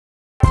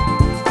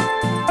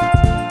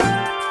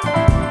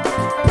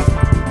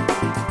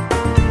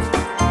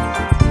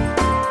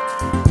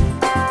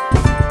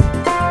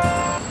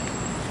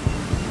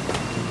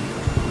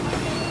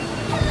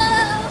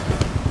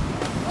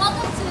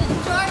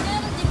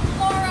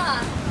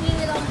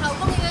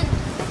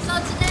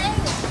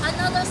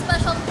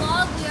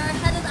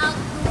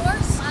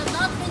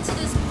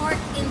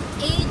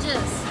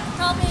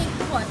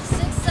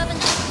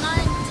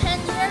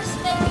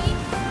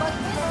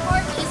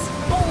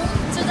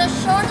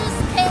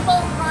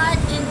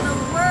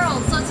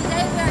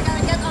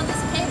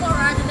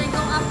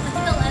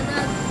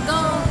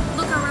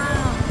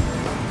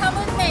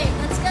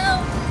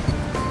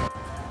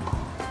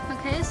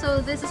So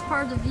this is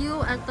part of the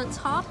view at the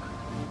top.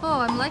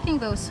 Oh, I'm liking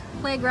those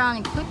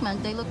playground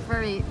equipment. They look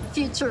very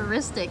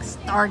futuristic.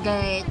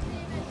 Stargate.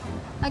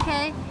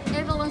 Okay,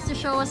 Ava wants to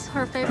show us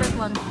her favorite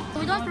one.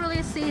 We don't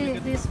really see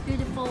this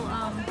beautiful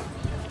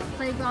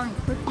playground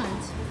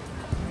equipment.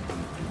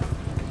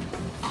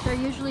 They're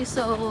usually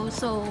so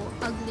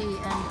ugly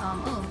and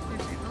oh,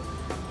 there's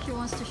Ava. She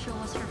wants to show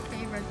us her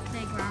favorite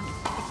playground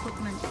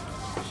equipment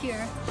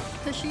here,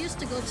 because she used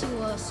to go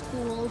to a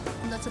school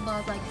that's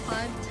about like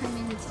 5-10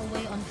 minutes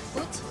away on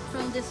foot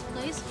from this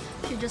place.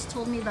 She just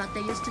told me that they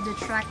used to do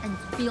track and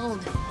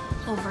field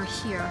over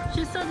here.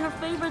 She said her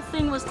favorite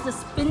thing was the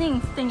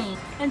spinning thingy,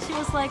 and she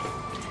was like,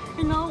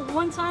 you know,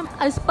 one time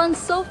I spun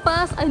so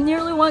fast I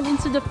nearly went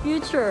into the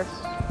future.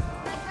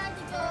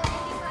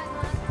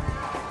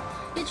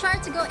 You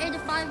tried to go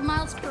 85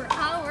 miles per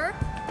hour?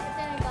 But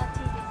then I got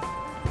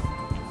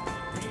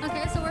TV.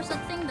 Okay, so where's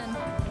that thing then?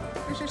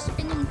 Where's your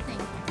spinning thing?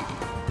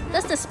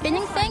 That's the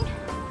spinning thing?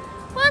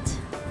 What?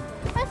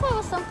 I thought it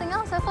was something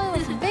else. I thought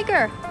it was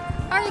bigger.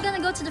 How are you gonna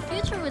go to the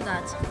future with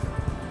that?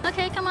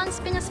 Okay, come on,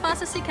 spin as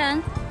fast as you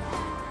can.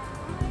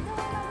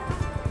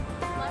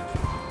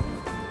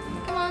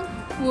 Come on.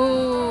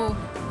 Whoa.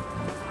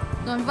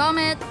 Don't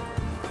vomit.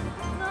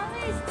 Mommy,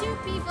 it's 2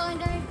 people and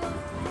then it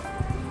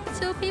goes.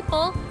 2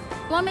 people?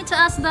 You want me to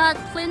ask that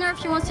cleaner if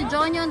she wants to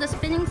join you on the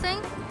spinning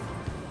thing?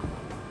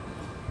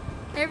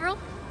 April?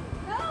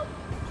 No!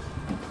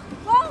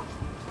 Whoa!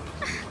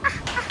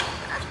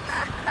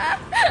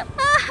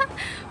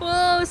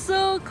 Whoa,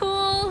 so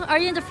cool! Are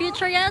you in the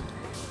future yet?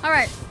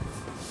 Alright,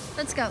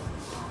 let's go.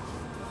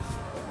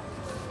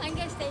 I'm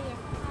gonna stay here.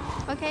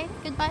 Okay,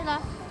 goodbye,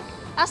 La.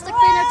 Ask the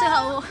cleaner to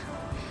help.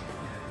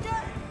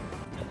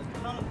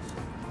 Tunnels.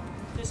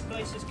 This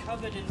place is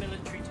covered in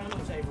military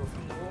tunnels, April,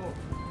 from the war.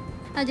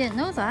 I didn't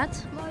know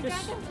that. More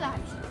dragonflies.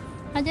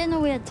 I didn't know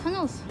we had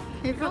tunnels.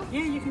 April?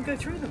 Yeah, you can go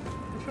through them.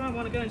 That's why I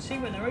want to go and see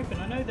when they're open.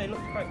 I know they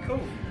look quite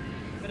cool,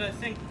 but I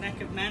think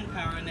lack of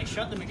manpower and they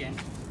shut them again.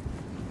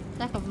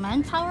 Lack of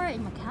manpower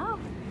in Macau?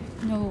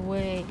 No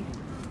way.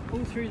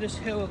 All through this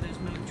hill there's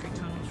military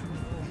tunnels from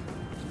the war.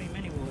 There's been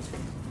many wars here.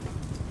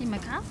 In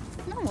Macau?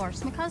 No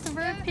wars. Macau's a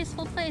very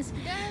peaceful place.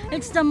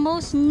 It's the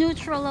most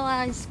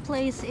neutralized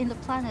place in the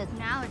planet.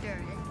 Now there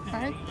is.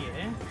 Right?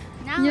 Yeah.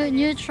 Now it is.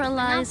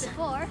 Neutralized. Not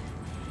before.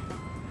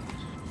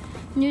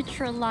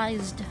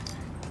 Neutralized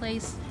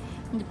place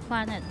in the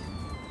planet,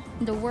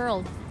 in the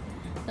world.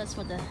 That's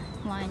what the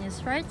line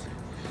is, right?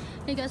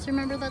 You guys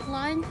remember that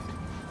line?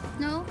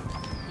 No?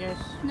 Yes.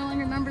 No one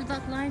remembered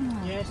that line?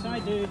 No. Yes, I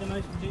do. The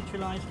most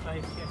neutralized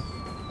place, yes.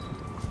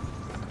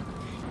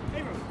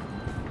 April,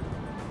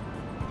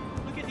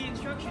 look at the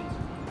instructions.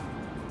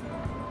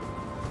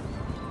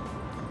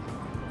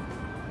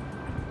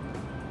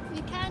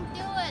 You can't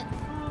do it.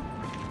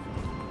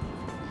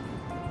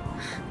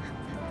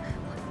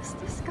 What is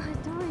this guy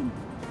doing?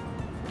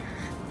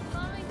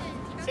 Following the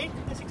instructions. See,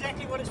 that's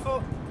exactly what it's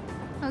for.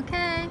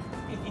 Okay.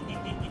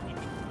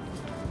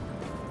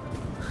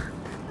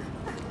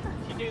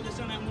 Should do this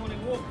on our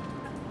morning walk.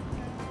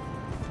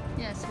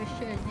 Yes, we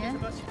should, yeah? If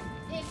the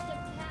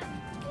cat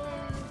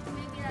is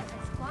maybe like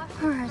a squash,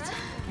 Alright.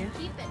 you can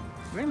keep it.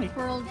 Really?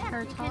 World Yeah, you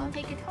Heritage. can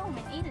take it home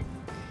and eat it.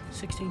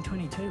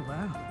 1622,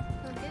 wow.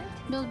 So good.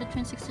 Built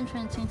between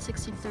 1620 and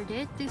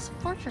 1638, this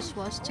fortress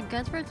was,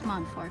 together with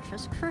Mount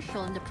Fortress,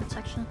 crucial in the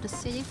protection of the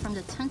city from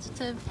the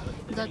tentative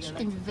Dutch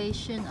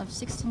invasion of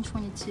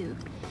 1622.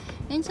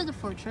 Into the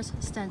fortress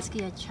stands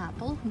Guia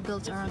Chapel,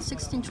 built around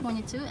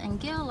 1622, and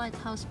Guia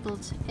Lighthouse,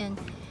 built in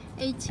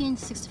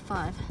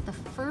 1865, the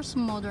first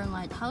modern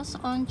lighthouse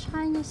on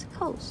China's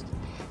coast,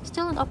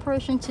 still in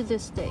operation to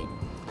this day.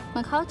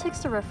 Macau takes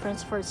the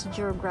reference for its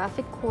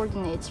geographic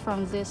coordinates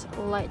from this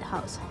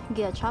lighthouse.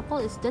 Guia Chapel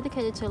is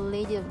dedicated to a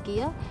Lady of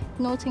Guia,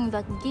 noting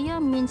that Guia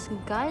means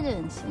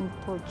guidance in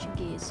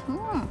Portuguese.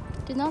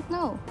 Did not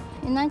know.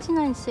 In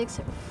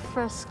 1996,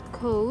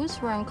 frescoes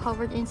were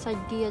uncovered inside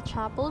Guia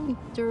Chapel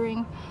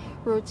during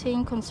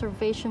routine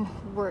conservation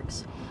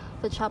works.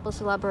 The chapel's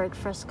elaborate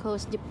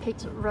frescoes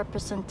depict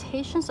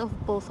representations of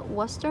both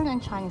Western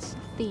and Chinese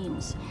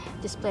themes,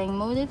 displaying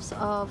motifs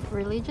of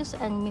religious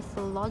and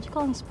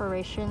mythological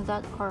inspiration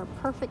that are a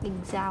perfect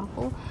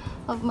example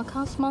of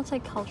Macau's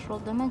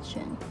multicultural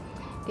dimension.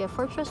 Guia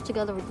Fortress,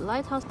 together with the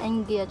Lighthouse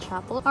and Guia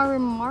Chapel, are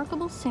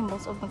remarkable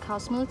symbols of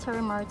Macau's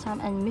military, maritime,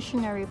 and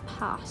missionary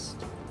past.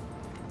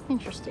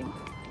 Interesting.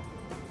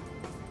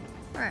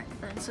 Alright,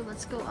 then, so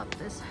let's go up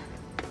this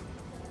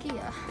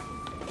Guia.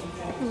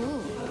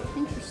 Ooh,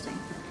 interesting.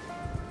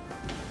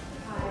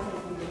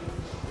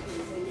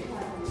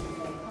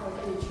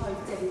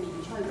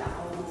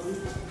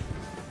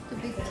 The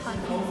big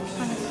typhoon,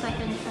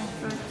 22nd,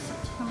 23rd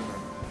September.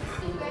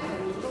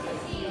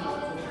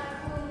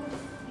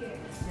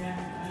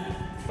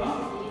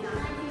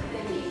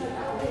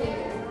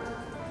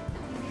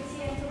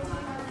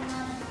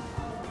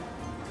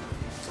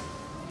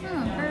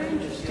 Very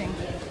interesting.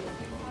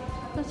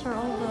 Those are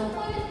all the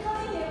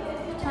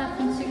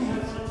typhoon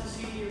signals.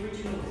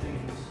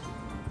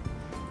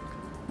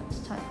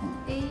 Typhoon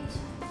 8.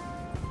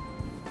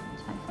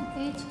 Typhoon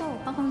 8. Oh,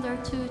 how come there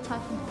are 2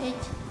 types of 8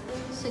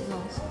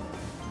 signals.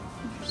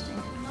 Interesting.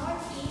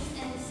 Northeast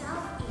and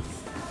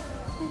southeast.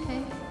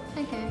 Okay,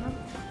 thank you, Ava.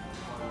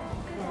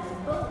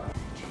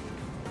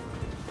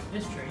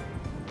 This tree.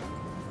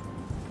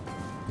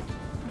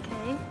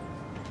 Okay,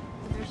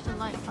 there's the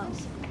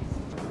lighthouse.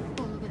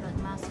 Oh, look at that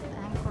massive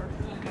anchor.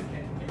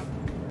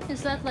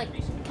 Is that like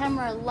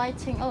camera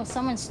lighting? Oh,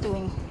 someone's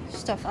doing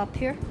stuff up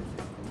here.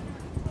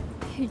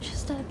 Huge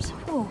steps.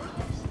 Oh,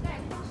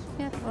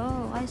 yeah.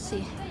 Oh, I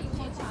see.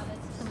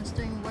 Someone's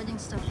doing wedding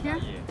stuff here.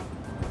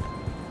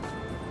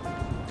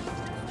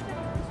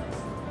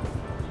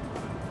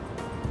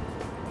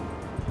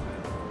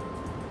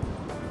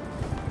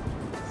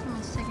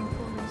 Someone's taking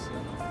photos.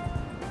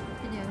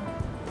 Video.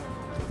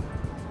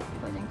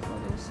 Wedding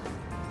photos.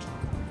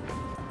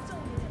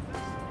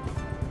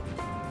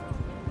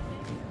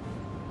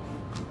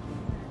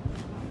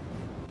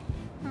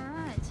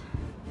 Alright.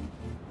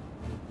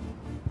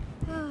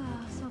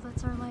 So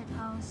that's our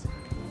lighthouse.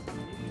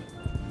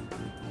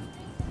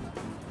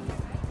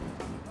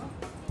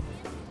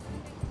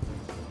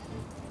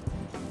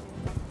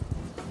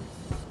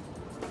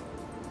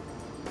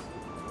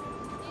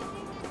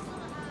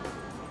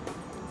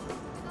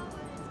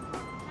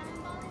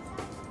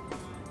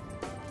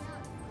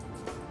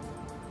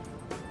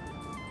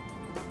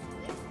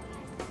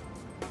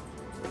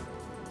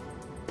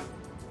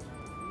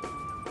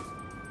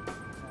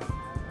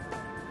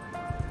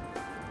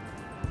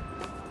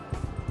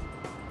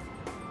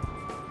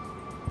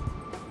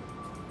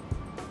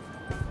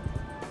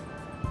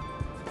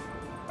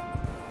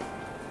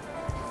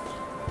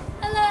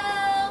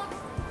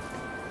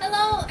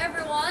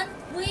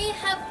 We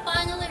have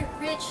finally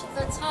reached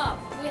the top.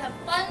 We have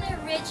finally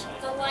reached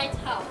the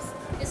lighthouse.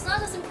 It's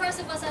not as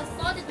impressive as I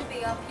thought it would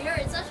be up here.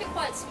 It's actually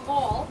quite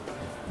small,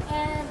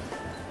 and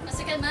as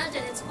you can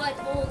imagine, it's quite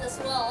old as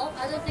well.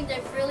 I don't think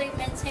they've really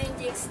maintained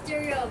the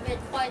exterior of it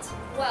quite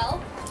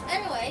well.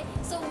 Anyway,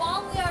 so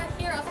while we are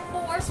here, of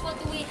course,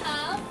 what do we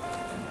have?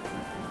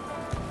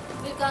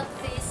 We've got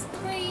these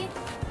 3.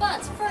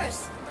 But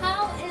first,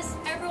 how is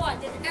everyone?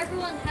 Did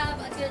everyone have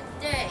a good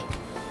day?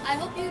 I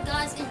hope you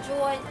guys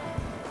enjoyed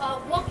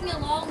walking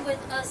along with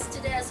us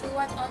today as we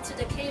went onto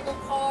the cable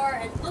car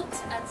and looked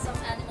at some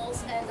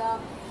animals and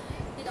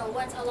you know,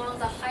 went along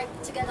the hike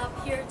to get up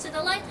here to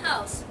the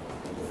lighthouse.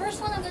 The first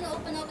one I'm going to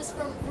open up is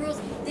from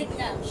Ruth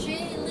Dignam.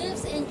 She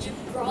lives in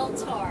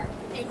Gibraltar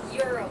in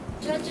Europe.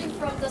 Judging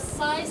from the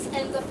size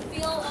and the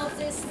feel of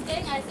this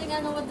thing, I think I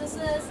know what this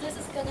is. This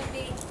is going to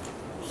be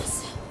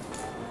awesome.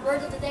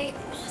 Word of the day,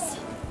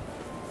 awesome.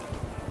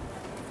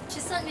 She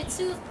sent me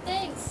 2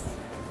 things.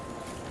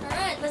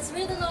 Alright, let's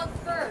read the note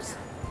first.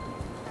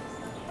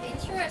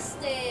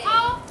 Interesting.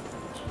 Oh!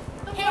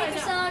 Hey,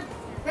 Prasad,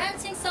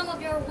 granting some of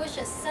your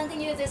wishes,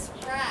 sending you this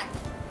rack.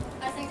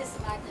 I think this is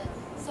a magnet.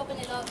 Let's open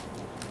it up.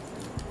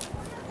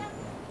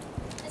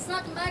 It's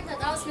not a magnet,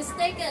 I was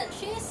mistaken.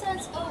 She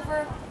sends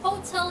over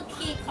hotel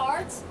key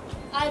cards.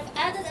 I've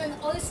added an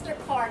Oyster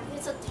card.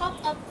 It's a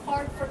top-up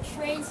card for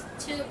trains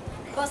to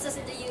buses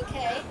in the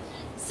UK.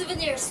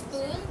 Souvenir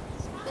spoon.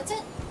 That's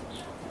it.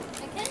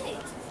 Okay.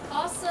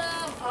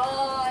 Awesome!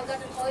 Oh, I've got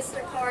an Oyster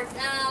card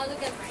now.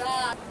 Look at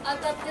that. I've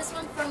got this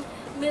one from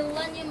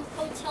Millennium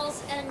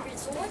Hotels and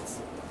Resorts.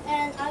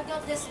 And I've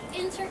got this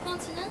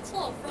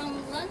Intercontinental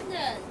from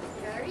London.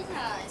 Very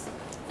nice.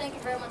 Thank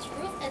you very much,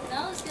 Ruth. And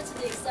now let's get to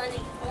the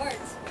exciting part.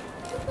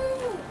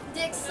 Woohoo!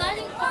 The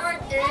exciting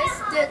part is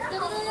this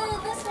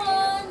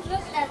one.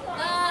 Look at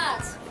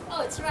that.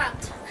 Oh, it's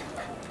wrapped.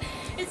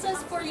 It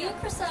says for you,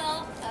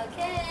 Crystal.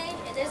 Okay,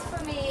 it is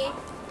for me.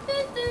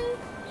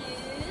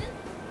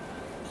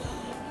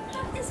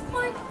 It's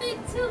quite big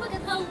too. Look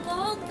at how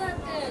long that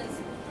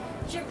is.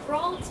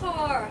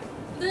 Gibraltar.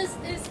 This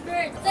is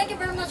great. Thank you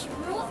very much,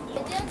 Ruth.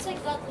 It didn't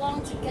take that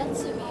long to get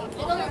to me. It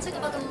only took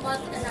about a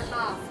month and a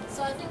half.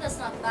 So I think that's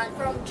not bad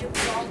from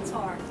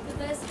Gibraltar.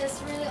 This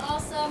is really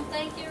awesome.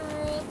 Thank you,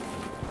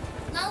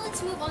 Ruth. Now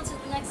let's move on to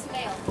the next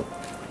mail.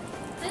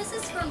 This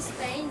is from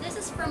Spain. This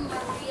is from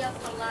Maria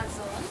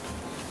Palazon.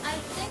 I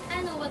think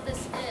I know what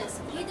this is.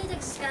 We did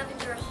a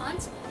scavenger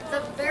hunt. The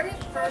very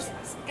first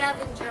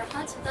scavenger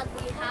hunt that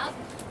we have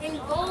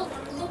involved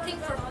looking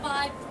for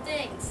 5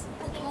 things.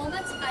 At the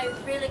moment, I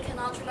really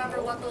cannot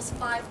remember what those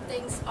 5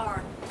 things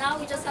are. Now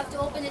we just have to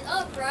open it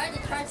up, right,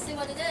 and try to see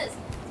what it is.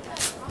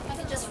 I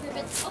can just rip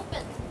it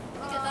open.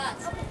 Look at that.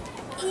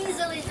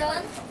 Easily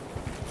done.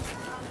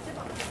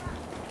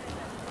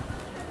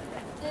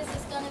 This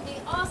is gonna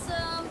be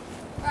awesome.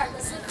 Alright,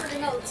 let's look for the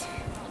note.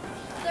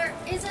 There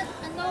isn't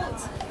a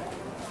note.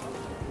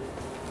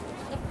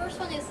 The first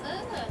one is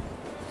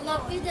La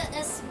Vida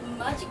es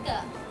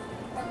Magica,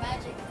 or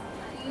Magic.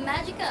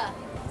 Magica.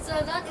 So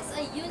that is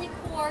a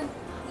unicorn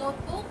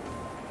notebook.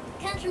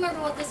 Can't remember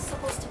what this is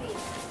supposed to be.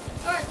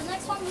 Alright, the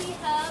next one we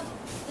have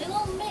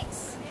Little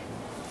Mix.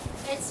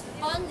 It's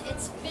fun,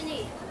 it's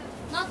spinny.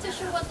 Not too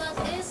sure what that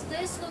is.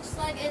 This looks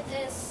like it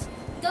is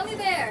gummy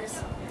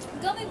bears.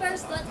 Gummy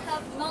bears that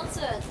have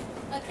melted.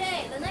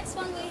 Okay, the next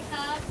one we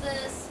have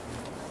this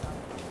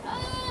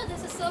Ah,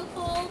 this is so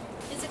cool.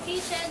 It's a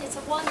keychain. It's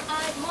a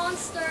one-eyed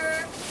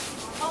monster.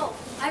 Oh,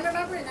 I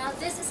remember now.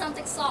 This is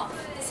something soft.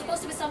 It's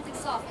supposed to be something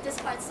soft. It is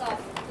quite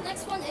soft. The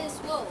next one is,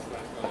 whoa.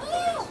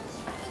 Oh,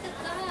 look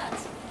at that.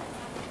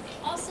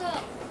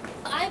 Awesome.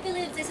 I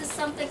believe this is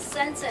something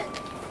scented.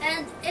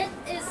 And it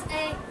is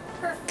a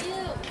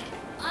perfume.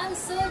 I'm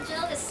so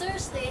jealous.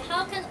 Seriously,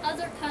 how can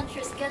other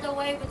countries get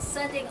away with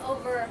sending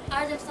over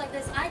items like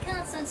this? I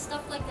cannot send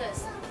stuff like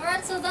this.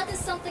 Alright, so that is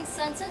something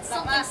scented,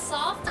 something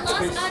soft. The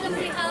last item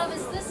we have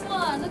is this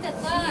one. Look at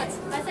that.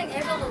 I think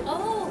Avril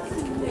will,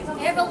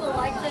 Avril will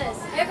like this.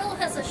 Avril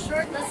has a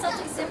shirt that's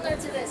something similar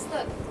to this.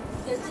 Look.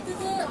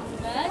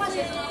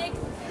 Magic.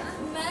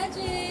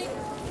 Magic.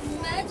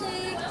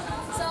 Magic.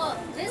 So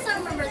this, I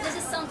remember, this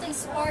is something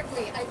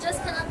sparkly. I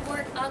just cannot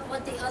work out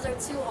what the other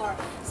two are.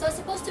 So it's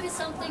supposed to be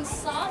something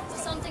soft,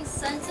 something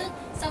scented,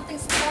 something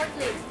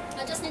sparkly.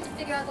 I just need to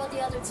figure out what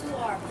the other two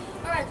are.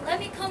 Alright, let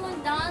me come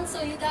on down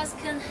so you guys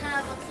can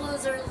have a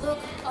closer look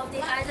of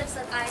the items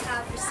that I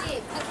have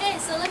received. Okay,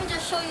 so let me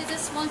just show you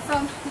this one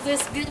from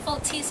this beautiful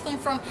teaspoon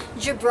from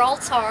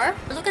Gibraltar.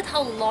 Look at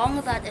how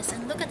long that is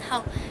and look at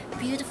how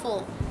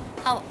beautiful,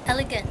 how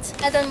elegant.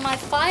 And then my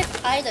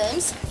 5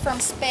 items from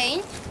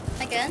Spain.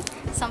 Again,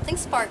 something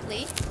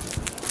sparkly,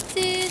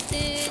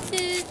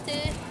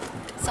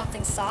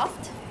 something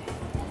soft.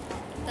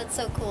 That's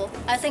so cool.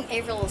 I think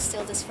Avril will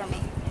steal this from me.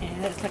 Yeah,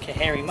 that's like a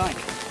hairy mic.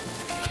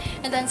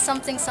 And then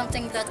something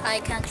that I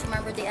can't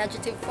remember the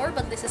adjective for,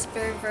 but this is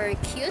very, very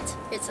cute.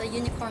 It's a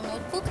unicorn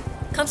notebook.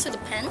 Comes with a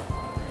pen.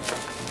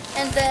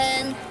 And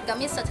then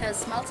gummies that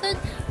has melted,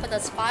 but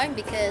that's fine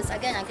because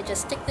again, I could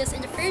just stick this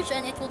in the fridge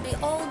and it will be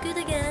all good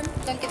again.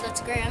 Don't give that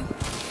to Graham.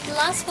 The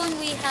last one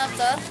we have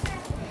the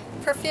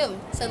perfume,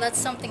 so that's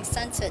something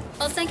scented.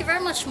 Well, thank you very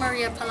much,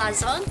 Maria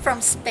Palazon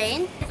from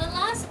Spain. The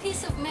last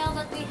piece of mail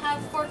that we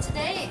have for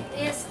today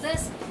is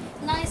this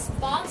nice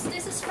box.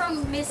 This is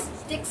from Miss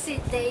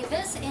Dixie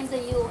Davis in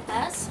the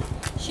US.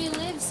 She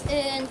lives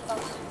in,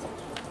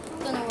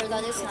 don't know where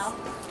that is now,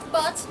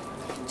 but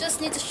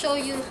just need to show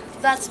you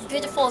that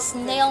beautiful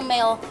snail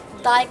mail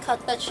die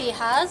cut that she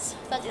has.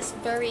 That is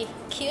very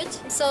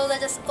cute. So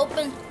let us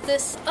open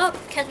this up.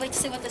 Can't wait to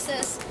see what this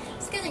is.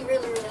 It's getting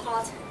really, really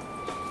hot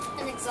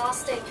and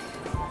exhausting.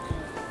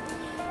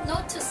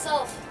 Note to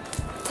self,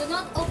 do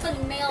not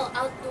open mail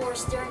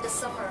outdoors during the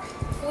summer.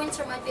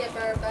 Winter might be a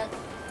better bet.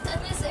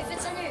 At least if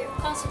it's any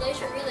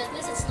consolation, really, at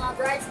least it's not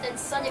bright and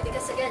sunny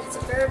because again, it's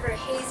a very, very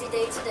hazy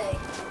day today.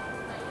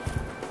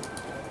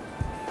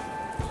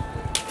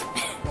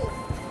 Ooh,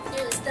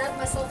 nearly stabbed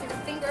myself in the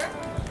finger.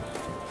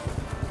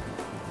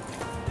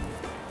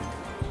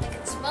 I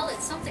can smell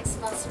it. Something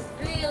smells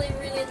really,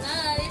 really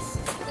nice.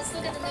 Let's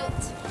look at the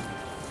note.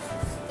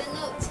 The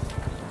note.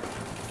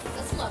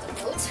 That's a lot of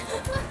notes.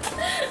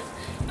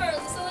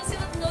 Alright, so let's see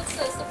what the note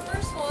says. The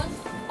first one,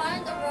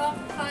 find a rock,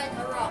 hide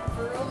a rock.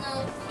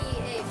 Verona,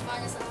 PA.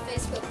 Find us on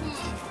Facebook.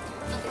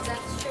 Not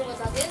exactly sure what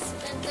that is.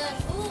 And then,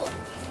 ooh,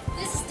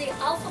 this is the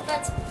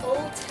alphabet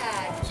O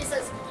tag. She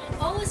says,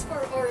 O is for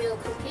Oreo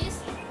cookies,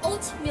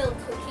 oatmeal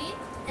cookie,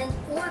 and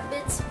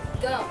Orbit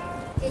gum.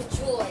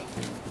 Enjoy.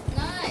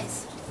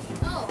 Nice.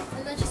 Oh,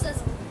 and then she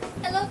says,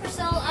 hello,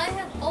 Purcell. I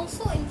have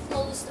also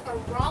enclosed a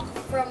rock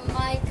from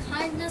my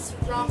Kindness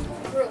Rock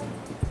group.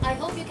 I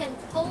hope you can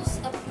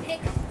post a pic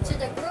to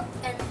the group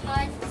and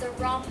hide the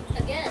rock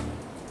again.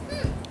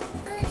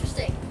 Very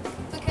interesting.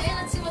 Okay,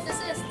 let's see what this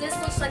is. This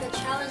looks like a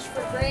challenge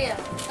for Graham.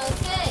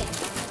 Okay.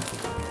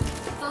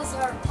 Those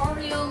are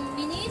Oreo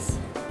minis.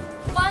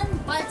 Fun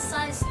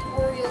bite-sized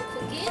Oreo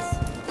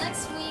cookies.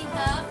 Next we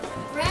have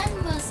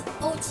Grandma's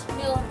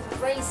oatmeal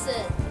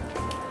raisin.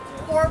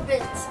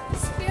 Orbit.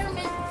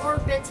 Spearmint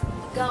Orbit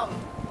gum.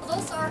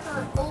 Those are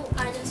her old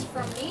items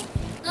from me.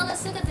 Now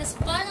let's look at this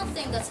final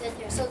thing that's in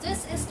here. So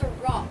this is the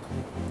rock.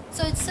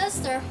 So it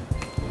says there,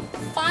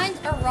 find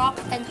a rock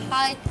and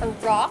hide a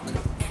rock.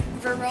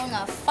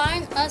 Verona,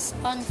 find us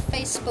on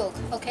Facebook.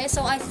 Okay,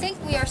 so I think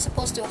we are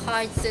supposed to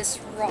hide this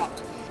rock.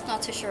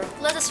 Not too sure.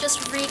 Let us just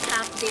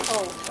recap the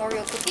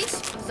Oreo cookies,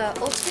 the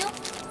oatmeal,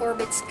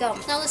 Orbit's gum.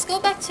 Now let's go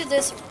back to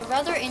this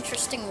rather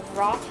interesting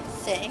rock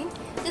thing.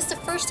 This is the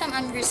first time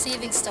I'm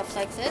receiving stuff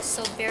like this,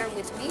 so bear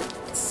with me.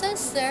 It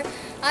says there,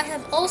 I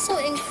have also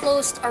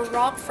enclosed a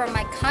rock from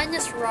my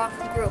Kindness Rock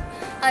group.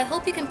 I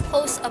hope you can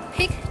post a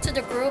pic to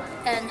the group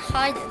and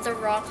hide the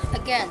rock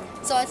again.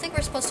 So I think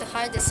we're supposed to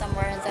hide this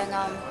somewhere and then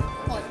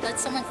let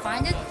someone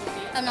find it?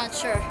 I'm not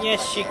sure.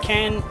 Yes, you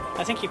can.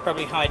 I think you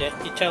probably hide it.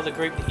 You tell the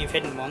group that you've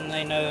hidden one.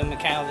 They know in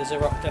Macau there's a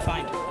rock to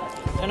find.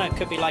 I don't know, it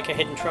could be like a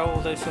hidden troll,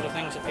 those sort of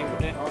things that people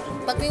do.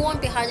 But we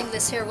won't be hiding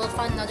this here. We'll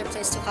find another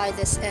place to hide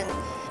this in.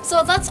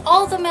 So that's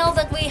all the mail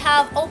that we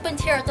have opened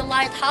here at the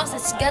lighthouse.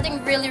 It's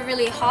getting really,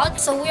 really hot.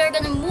 So we are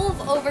going to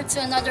move over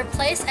to another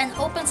place and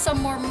open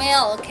some more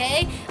mail,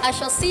 okay? I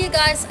shall see you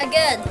guys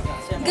again.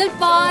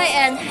 Goodbye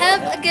and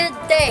have a good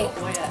day.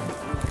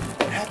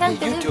 Happy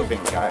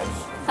YouTubing, guys.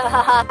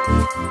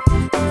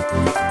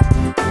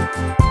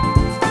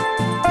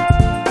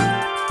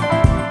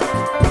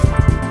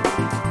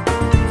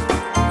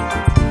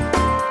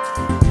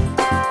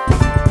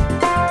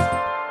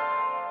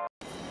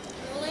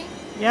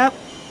 Yep.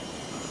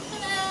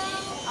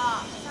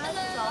 Hello.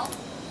 Hello.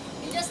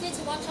 You just need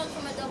to watch out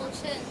for my double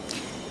chin.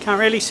 Can't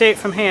really see it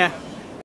from here.